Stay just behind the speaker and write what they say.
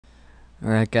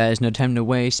Alright guys, no time to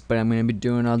waste, but I'm going to be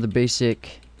doing all the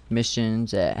basic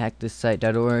missions at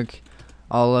hackthisSite.org.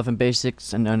 All 11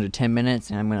 basics in under 10 minutes,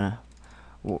 and I'm going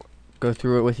to go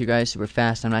through it with you guys super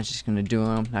fast. I'm not just going to do them,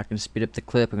 I'm not going to speed up the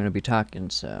clip, I'm going to be talking,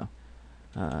 so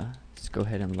let's go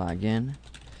ahead and log in.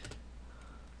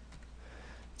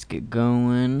 Let's get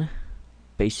going.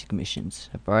 Basic missions.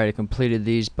 I've already completed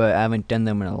these, but I haven't done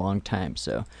them in a long time,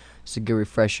 so it's a good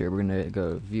refresher. We're going to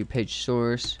go view page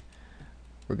source.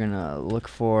 We're gonna look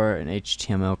for an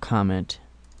HTML comment,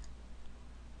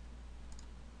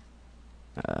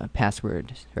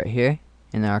 password right here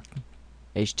in our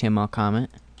HTML comment.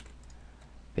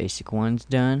 Basic 1's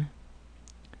done.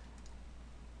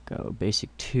 Go basic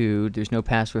 2. There's no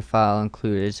password file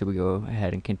included, so we go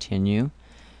ahead and continue.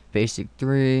 Basic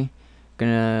 3.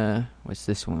 What's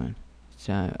this one? It's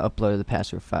upload the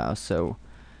password file. So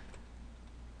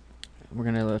we're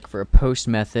gonna look for a post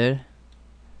method.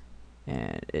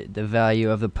 And the value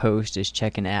of the post is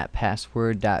checking at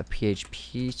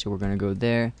password.php, so we're going to go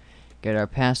there, get our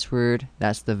password,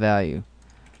 that's the value.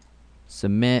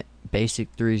 Submit.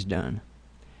 Basic 3's done.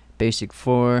 Basic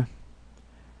 4,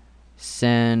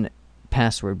 send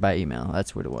password by email,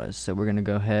 that's what it was. So we're going to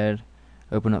go ahead,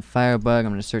 open up Firebug,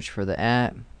 I'm going to search for the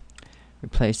at,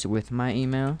 replace it with my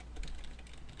email.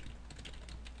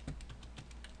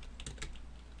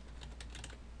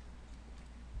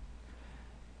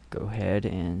 Go ahead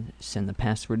and send the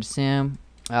password to Sam.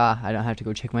 I don't have to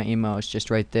go check my email, it's just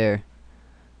right there.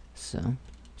 So,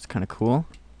 it's kind of cool.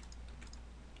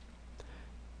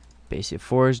 Basic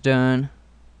 4 is done.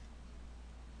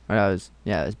 Or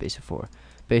that was basic 4.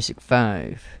 Basic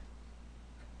 5.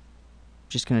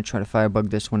 Just gonna try to firebug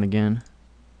this one again.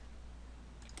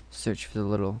 Search for the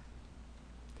little.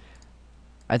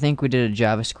 I think we did a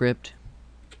JavaScript.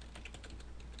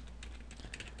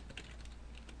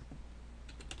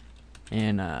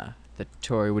 And the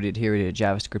tutorial we did here, we did a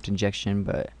JavaScript injection,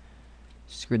 but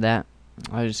screw that.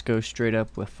 I'll just go straight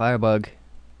up with Firebug.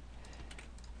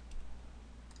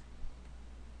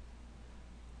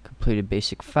 Completed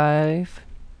basic 5.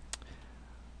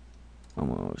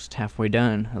 Almost halfway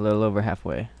done, a little over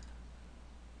halfway.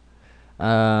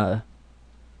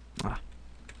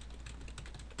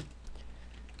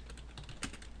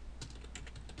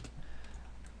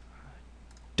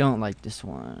 Don't like this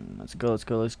one. Let's go.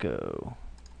 Let's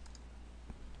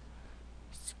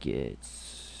get,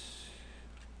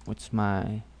 what's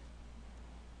my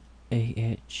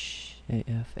AFH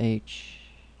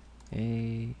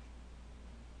A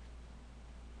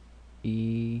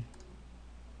E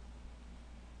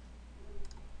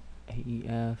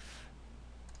AEF.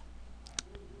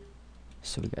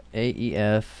 So we got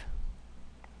AEF.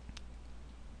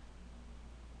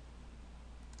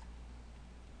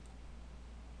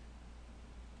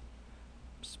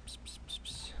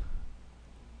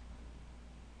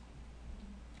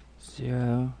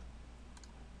 Zero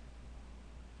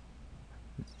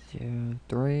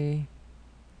 3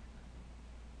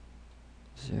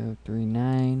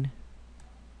 039.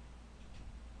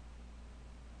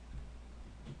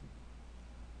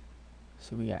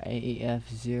 So we got AEF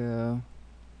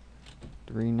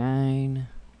 039.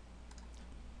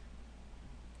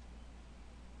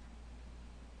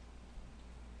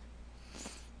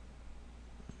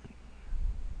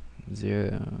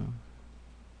 Zero.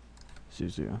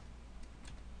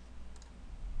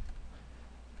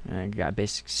 And I got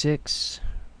basic 6.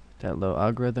 That little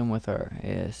algorithm with our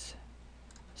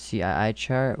ASCII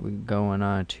chart. We're going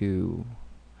on to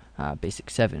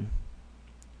basic 7.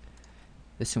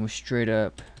 This one was straight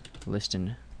up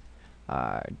listing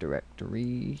our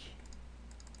directory.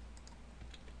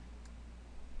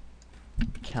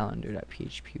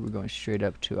 Calendar.php. We're going straight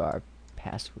up to our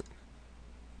password.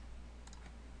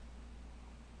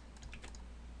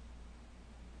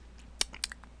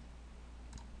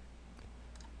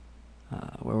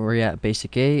 Where we're at,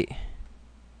 basic 8.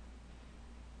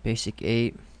 Basic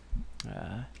 8.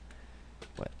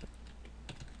 What?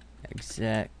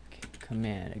 Execute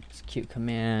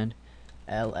command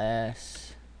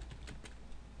ls.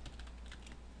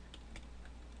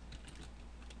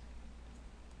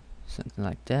 Something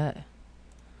like that.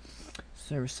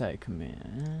 Server side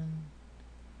command.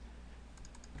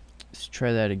 Let's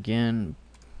try that again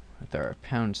with our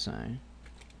pound sign.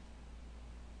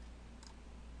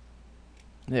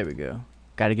 There we go.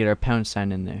 Gotta get our pound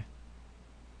sign in there.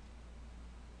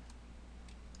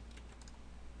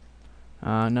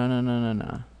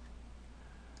 No.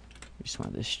 We just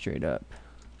want this straight up.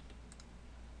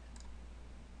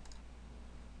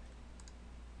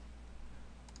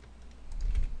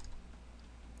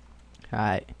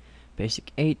 Alright,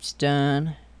 basic 8's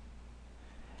done.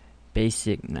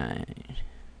 Basic 9.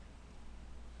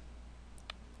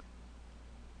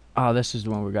 Oh, this is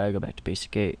the one we gotta go back to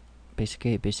Basic 8. Basic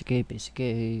 8, Basic 8, Basic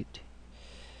 8.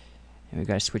 And we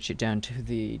gotta switch it down to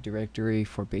the directory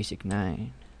for Basic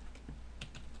 9.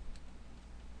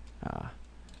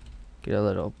 Get a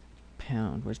little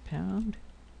pound. Where's pound?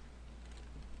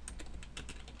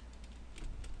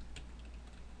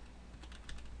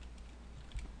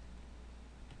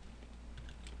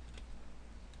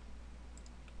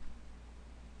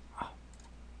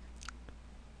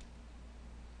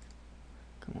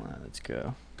 Come on, let's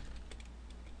go.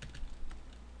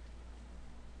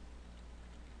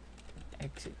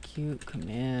 Execute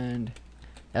command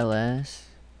ls.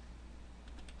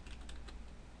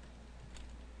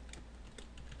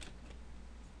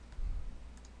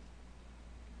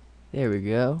 There we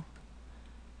go.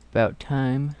 About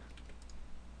time.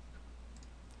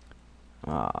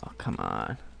 Oh, come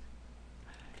on.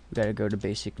 We gotta go to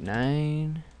Basic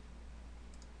 9.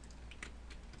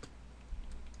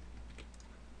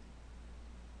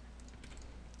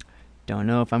 Don't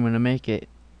know if I'm gonna make it.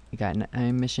 We got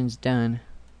 9 missions done.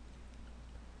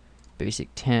 Basic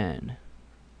 10.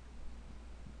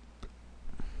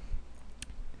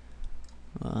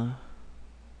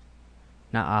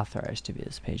 Not authorized to be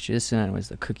this page. This one was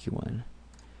the cookie one.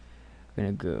 We're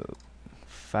gonna go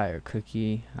fire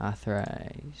cookie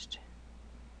authorized.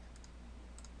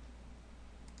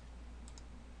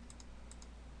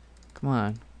 Come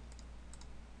on.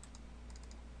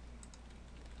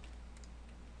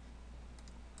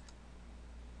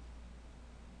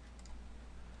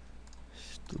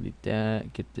 Just delete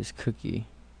that. Get this cookie.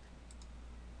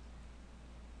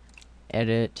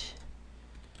 Edit.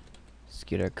 Let's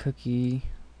get our cookie.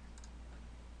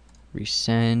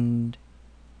 Resend.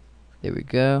 There we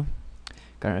go.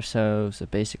 Got ourselves a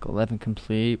basic 11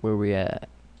 complete. Where we at?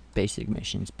 Basic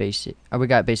missions. Basic. Oh, we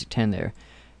got basic 10 there.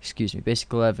 Excuse me.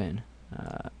 Basic 11.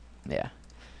 Yeah.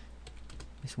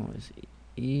 This one was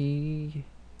E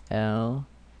L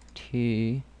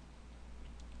T.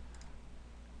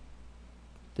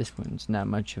 This one's not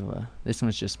much of a. This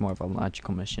one's just more of a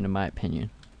logical mission, in my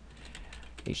opinion.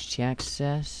 HT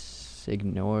access.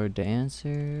 Ignore the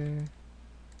answer.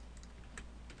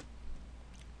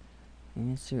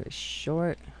 Answer is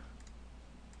short.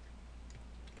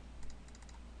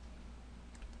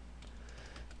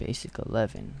 Basic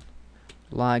 11.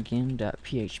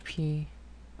 Login.php.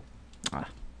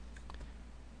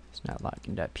 It's not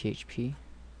login.php.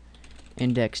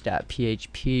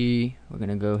 Index.php. We're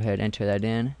gonna go ahead and enter that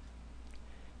in.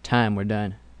 Time, we're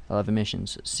done. 11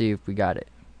 missions. Let's see if we got it.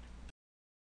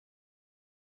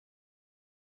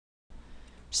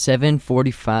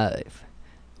 7:45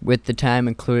 with the time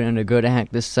included under go to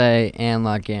hack this site and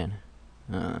log in.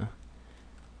 I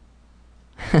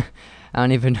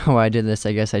don't even know why I did this.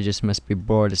 I guess I just must be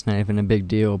bored. It's not even a big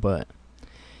deal, but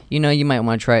you know, you might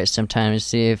want to try it sometime to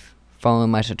see if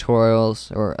following my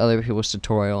tutorials or other people's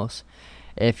tutorials,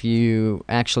 if you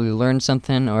actually learn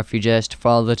something or if you just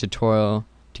follow the tutorial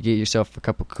to get yourself a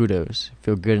couple kudos,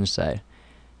 feel good inside,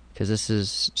 because this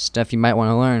is stuff you might want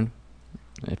to learn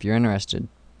if you're interested.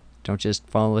 Don't just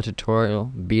follow the tutorial,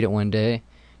 beat it one day,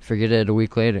 forget it a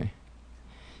week later.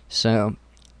 So,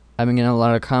 I've been getting a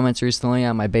lot of comments recently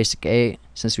on my Basic 8,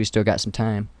 since we still got some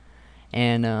time.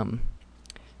 And,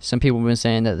 some people have been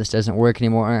saying that this doesn't work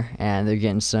anymore, and they're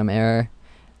getting some error,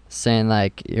 saying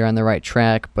like, you're on the right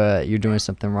track, but you're doing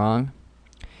something wrong.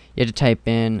 You have to type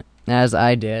in, as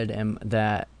I did, in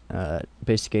that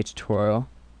Basic 8 tutorial.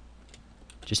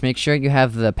 Just make sure you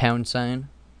have the pound sign.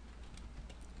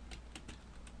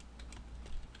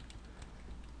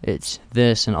 It's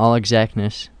this in all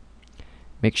exactness.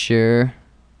 Make sure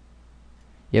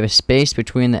you have a space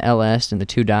between the ls and the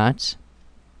 2 dots.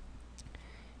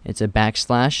 It's a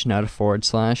backslash, not a forward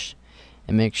slash.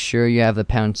 And make sure you have the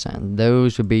pound sign.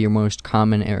 Those would be your most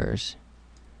common errors.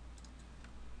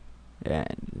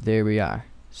 And there we are.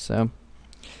 So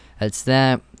that's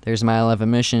that. There's my 11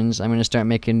 missions. I'm going to start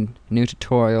making new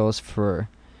tutorials for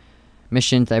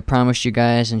missions I promised you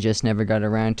guys and just never got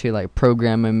around to, like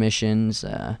programming missions.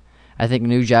 I think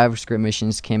new JavaScript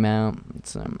missions came out.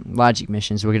 Some logic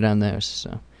missions. We'll get on those.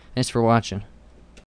 So thanks for watching.